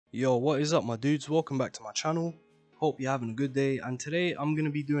Yo, what is up my dudes? Welcome back to my channel. Hope you're having a good day, and today I'm going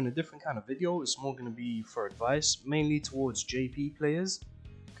to be doing a different kind of video. It's more going to be for advice, mainly towards JP players,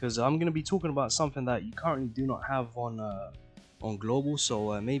 because I'm going to be talking about something that you currently do not have on global,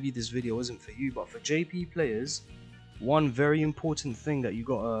 so maybe this video isn't for you. But for JP players, one very important thing that you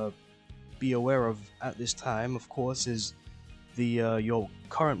got to be aware of at this time, of course, is the your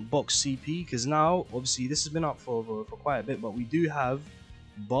current box CP, because now obviously this has been up for quite a bit, but we do have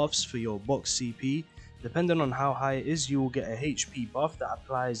buffs for your box CP. Depending on how high it is, you will get a HP buff that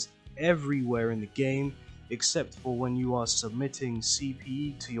applies everywhere in the game except for when you are submitting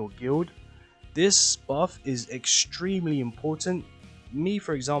CP to your guild. This buff is extremely important. Me,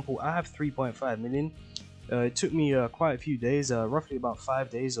 for example, I have 3.5 million. It took me quite a few days, roughly about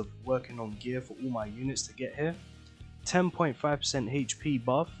 5 days of working on gear for all my units to get here. 10.5% HP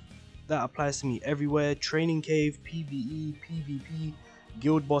buff that applies to me everywhere. Training cave, PvE, PvP,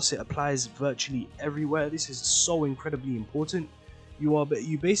 guild boss, it applies virtually everywhere. This is so incredibly important.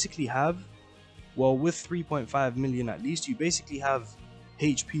 You basically have, well, with 3.5 million at least, you basically have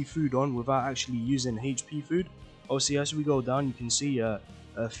HP food on without actually using HP food. Obviously, as we go down, you can see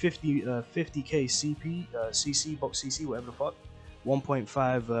 50k CP, CC, box CC, whatever the fuck,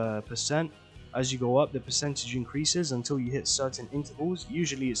 1.5%. As you go up, the percentage increases until you hit certain intervals.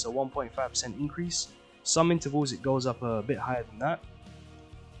 Usually it's a 1.5% increase. Some intervals it goes up a bit higher than that.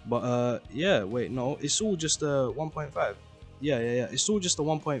 But yeah, wait, no, it's all just a 1.5. Yeah, it's all just a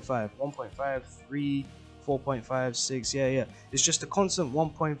 1.5, 1.5, 3, 4.5, 6, yeah. It's just a constant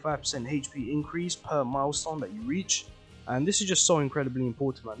 1.5% HP increase per milestone that you reach. And this is just so incredibly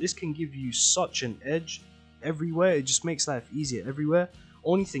important, man. This can give you such an edge everywhere. It just makes life easier everywhere.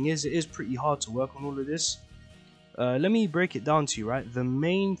 Only thing is, it is pretty hard to work on all of this. Let me break it down to you, right? The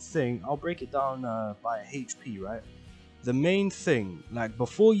main thing, I'll break it down by HP, right? The main thing, like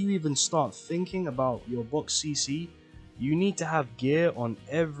before you even start thinking about your box CC, you need to have gear on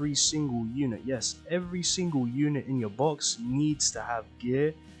every single unit. Yes, every single unit in your box needs to have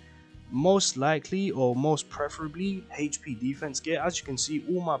gear. Most likely, or most preferably, HP defense gear. As you can see,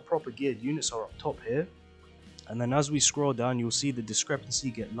 all my proper geared units are up top here. And then as we scroll down, you'll see the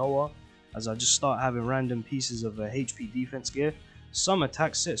discrepancy get lower as I just start having random pieces of HP defense gear. Some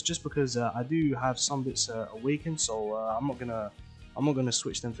attack sets, just because I do have some bits awakened, so I'm not gonna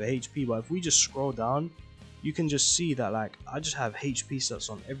switch them for HP. But if we just scroll down, you can just see that like I just have HP sets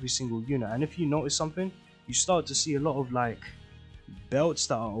on every single unit. And if you notice something, you start to see a lot of like belts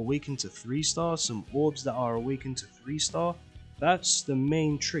that are awakened to 3-star, some orbs that are awakened to 3-star. That's the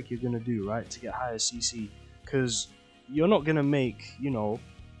main trick you're gonna do, right, to get higher CC. Because you're not gonna make,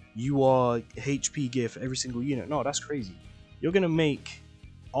 you are HP gear for every single unit. No, that's crazy. You're gonna make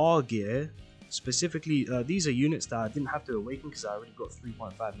R gear specifically. These are units that I didn't have to awaken because I already got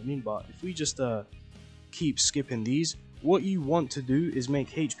 3.5 million. But if we just keep skipping these, what you want to do is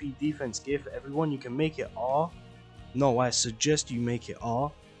make HP defense gear for everyone. You can make it R. No, I suggest you make it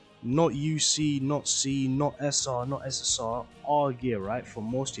R. Not UC, not C, not SR, not SSR. R gear, right, for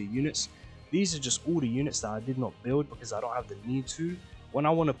most of your units. These are just all the units that I did not build because I don't have the need to. When I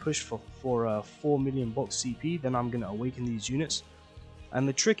want to push for 4 million box CP, then I'm going to awaken these units. And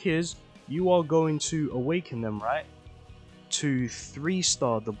the trick is, you are going to awaken them, right, to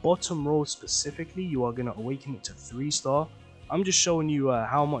 3-star. The bottom row specifically, you are going to awaken it to 3-star. I'm just showing you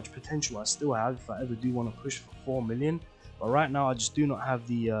how much potential I still have if I ever do want to push for 4 million. But right now, I just do not have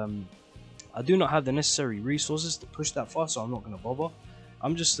the necessary resources to push that far, so I'm not going to bother.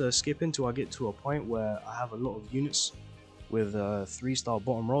 I'm just skipping till I get to a point where I have a lot of units with 3-star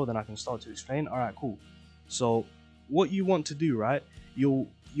bottom row, then I can start to explain. Alright, cool. So what you want to do, right, you'll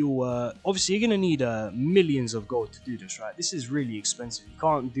obviously you're gonna need millions of gold to do this, right? This is really expensive. You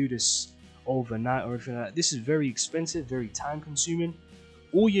can't do this overnight or anything like that. This is very expensive, very time consuming.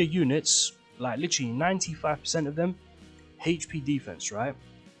 All your units, like literally 95% of them, HP defense, right?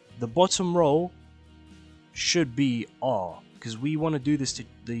 The bottom row should be R, because we want to do this to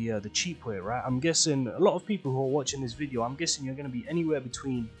the cheap way, right? I'm guessing a lot of people who are watching this video, I'm guessing you're going to be anywhere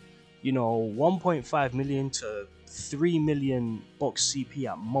between 1.5 million to 3 million box CP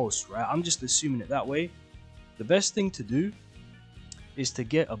at most, right? I'm just assuming it that way. The best thing to do is to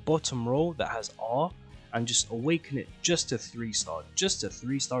get a bottom row that has R and just awaken it just to 3-star. Just a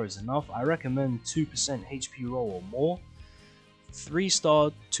 3-star is enough. I recommend 2% HP roll or more.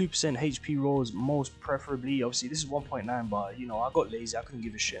 3-star, 2% HP rolls most preferably. Obviously this is 1.9, but I got lazy, I couldn't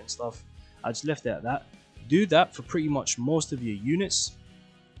give a shit and stuff. I just left it at that. Do that for pretty much most of your units.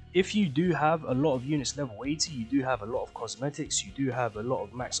 If you do have a lot of units level 80, you do have a lot of cosmetics, you do have a lot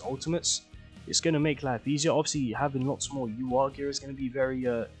of max ultimates, It's going to make life easier. Obviously, having lots more UR gear is going to be very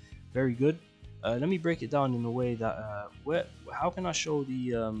good. Let me break it down in a way that how can I show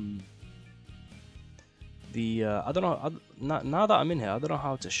the I don't know. Now that I'm in here, I don't know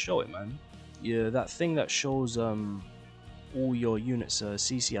how to show it, man. Yeah, that thing that shows all your units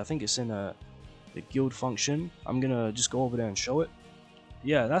CC. I think it's in the guild function. I'm gonna just go over there and show it.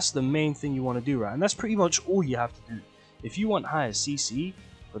 Yeah, that's the main thing you want to do, right? And that's pretty much all you have to do. If you want higher CC,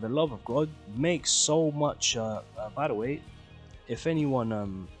 for the love of God, make so much. By the way, if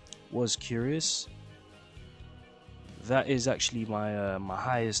anyone was curious, that is actually my my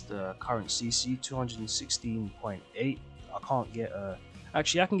highest current CC, 216.8. I can't get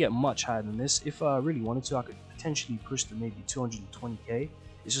actually I can get much higher than this. If I really wanted to, I could potentially push to maybe 220k.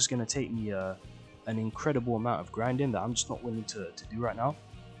 It's just gonna take me an incredible amount of grinding that I'm just not willing to do right now.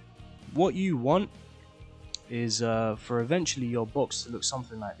 What you want is for eventually your box to look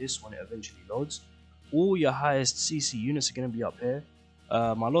something like this when it eventually loads. All your highest CC units are going to be up here.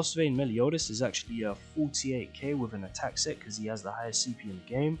 My Lost Vein Meliodas is actually a 48k with an attack set because he has the highest CP in the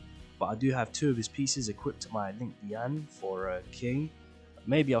game. But I do have 2 of his pieces equipped to my Link Dian for King.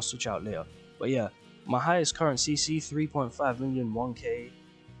 Maybe I'll switch out later. But yeah, my highest current CC 3.5 million 1k.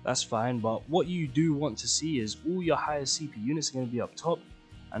 That's fine, but what you do want to see is all your highest CP units are going to be up top,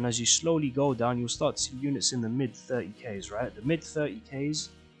 and as you slowly go down, you'll start to see units in the mid 30ks, right? The mid 30ks,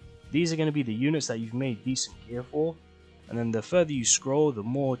 these are going to be the units that you've made decent gear for, and then the further you scroll, the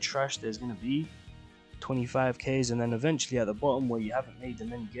more trash there's going to be, 25ks, and then eventually at the bottom where you haven't made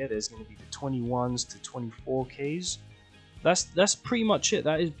them any gear, there's going to be the 21s to 24ks. That's pretty much it.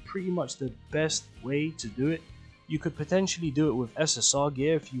 That is pretty much the best way to do it. You could potentially do it with SSR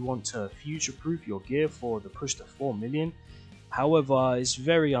gear if you want to future-proof your gear for the push to 4 million. However, it's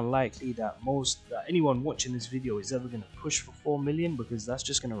very unlikely that anyone watching this video is ever going to push for 4 million because that's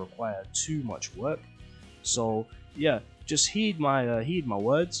just going to require too much work. So yeah, just heed my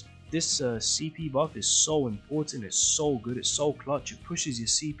words. This CP buff is so important. It's so good. It's so clutch. It pushes your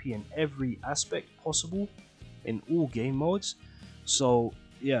CP in every aspect possible in all game modes. So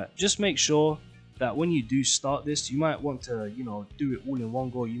yeah, just make sure that when you do start this, you might want to, do it all in one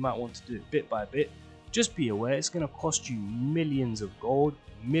go. You might want to do it bit by bit. Just be aware it's going to cost you millions of gold,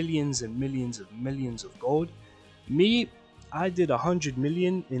 millions and millions of millions of gold. Me, I did 100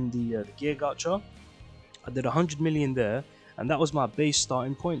 million in the gear gacha. I did 100 million there, and that was my base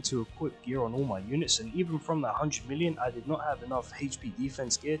starting point to equip gear on all my units. And even from that 100 million, I did not have enough HP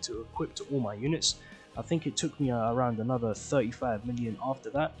defense gear to equip to all my units. I think it took me around another 35 million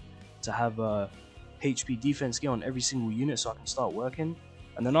after that to have HP defense gear on every single unit so I can start working.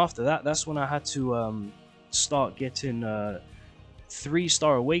 And then after that, that's when I had to start getting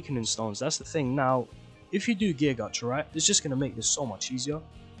 3-star awakening stones. That's the thing. Now, if you do gear gacha, right, it's just going to make this so much easier.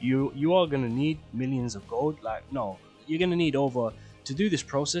 You are going to need millions of gold. Like, no, you're going to need to do this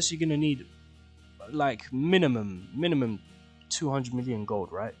process, you're going to need like minimum 200 million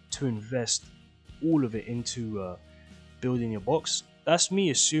gold, right, to invest all of it into building your box. That's me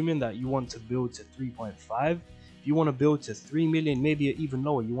assuming that you want to build to 3.5. If you want to build to 3 million, maybe even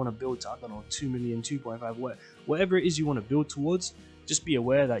lower, you want to build to, I don't know, 2 million, 2.5, whatever it is you want to build towards, just be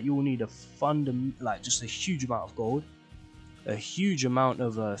aware that you will need just a huge amount of gold, a huge amount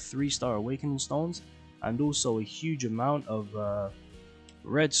of 3-star awakening stones, and also a huge amount of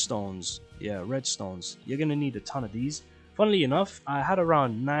redstones. Yeah, redstones. You're going to need a ton of these. Funnily enough, I had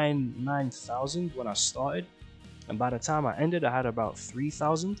around 9,000 when I started, and by the time I ended, I had about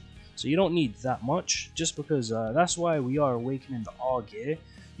 3,000. So you don't need that much, just because that's why we are awakening the R gear.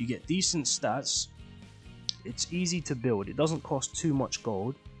 You get decent stats, it's easy to build, it doesn't cost too much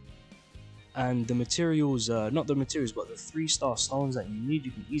gold, and the materials, not the materials, but the 3-star stones that you need,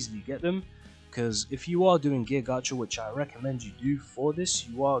 you can easily get them. Because if you are doing gear gacha, which I recommend you do for this,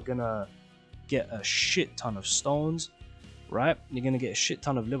 you are gonna get a shit ton of stones, right? You're gonna get a shit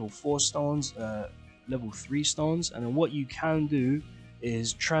ton of level 4 stones, level 3 stones, and then what you can do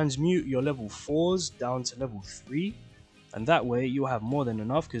is transmute your level 4s down to level 3, and that way you'll have more than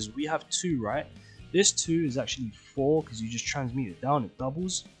enough, because we have 2, right? This 2 is actually 4 because you just transmute it down, it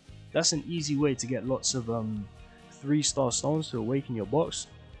doubles. That's an easy way to get lots of 3-star stones to awaken your box.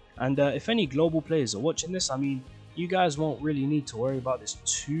 And if any global players are watching this, I mean, you guys won't really need to worry about this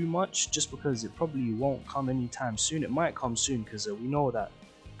too much, just because it probably won't come anytime soon. It might come soon because we know that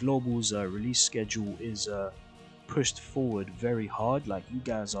global's release schedule is pushed forward very hard. Like, you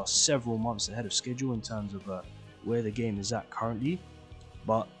guys are several months ahead of schedule in terms of where the game is at currently.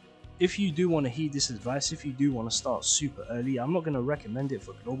 But if you do want to heed this advice, if you do want to start super early, I'm not going to recommend it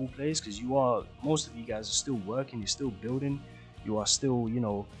for global players, because most of you guys are still working, you're still building, you are still,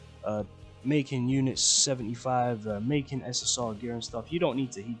 making units 75, making SSR gear and stuff, you don't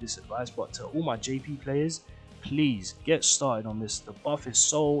need to heed this advice. But to all my JP players, please get started on this. The buff is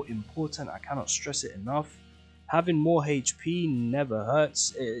so important, I cannot stress it enough. Having more HP never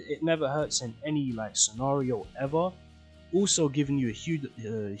hurts. It never hurts in any like scenario ever. Also giving you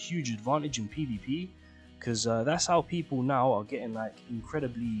a huge advantage in PvP, because that's how people now are getting like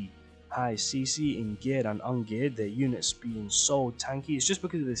incredibly high CC in geared and ungeared. Their units being so tanky. It's just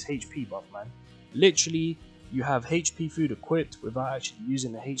because of this HP buff, man. Literally, you have HP food equipped without actually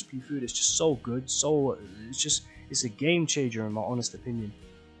using the HP food. It's just so good. So it's a game changer in my honest opinion.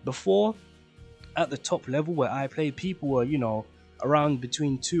 Before, at the top level where I played, people were, you know, around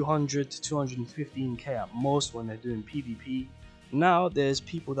between 200 to 215k at most when they're doing PvP. Now there's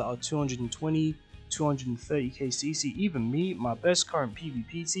people that are 220, 230k CC. Even me, my best current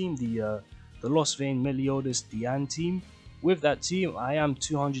PvP team, the Lost Vein Meliodas Diane team. With that team, I am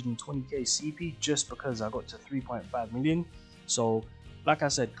 220k CP just because I got to 3.5 million. So, like I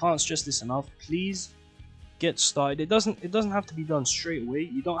said, can't stress this enough. Please get started. It doesn't have to be done straight away.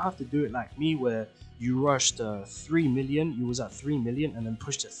 You don't have to do it like me where you rushed 3 million, you was at 3 million and then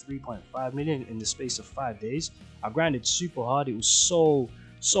pushed to 3.5 million in the space of 5 days. I grinded super hard. It was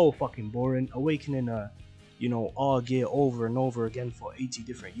so fucking boring. Awakening you know, R gear over and over again for 80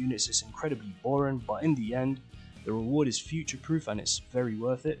 different units is incredibly boring, but in the end the reward is future proof and it's very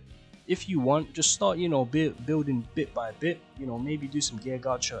worth it. If you want, just start, you know, building bit by bit. You know, maybe do some gear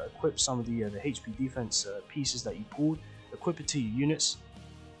gacha, equip some of the HP defense pieces that you pulled, equip it to your units.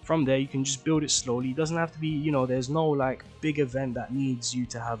 From there, you can just build it slowly. It doesn't have to be, you know, there's no like big event that needs you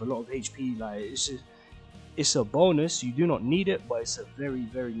to have a lot of HP. Like it's a bonus. You do not need it, but it's a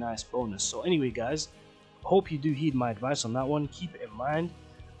very nice bonus. So anyway, guys, hope you do heed my advice on that one. Keep it in mind,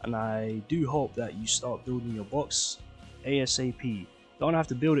 and I do hope that you start building your box ASAP. Don't have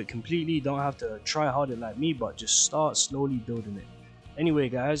to build it completely, don't have to try harder like me, but just start slowly building it. Anyway,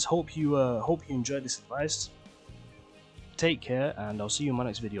 guys, hope you enjoyed this advice. Take care, and I'll see you in my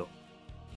next video.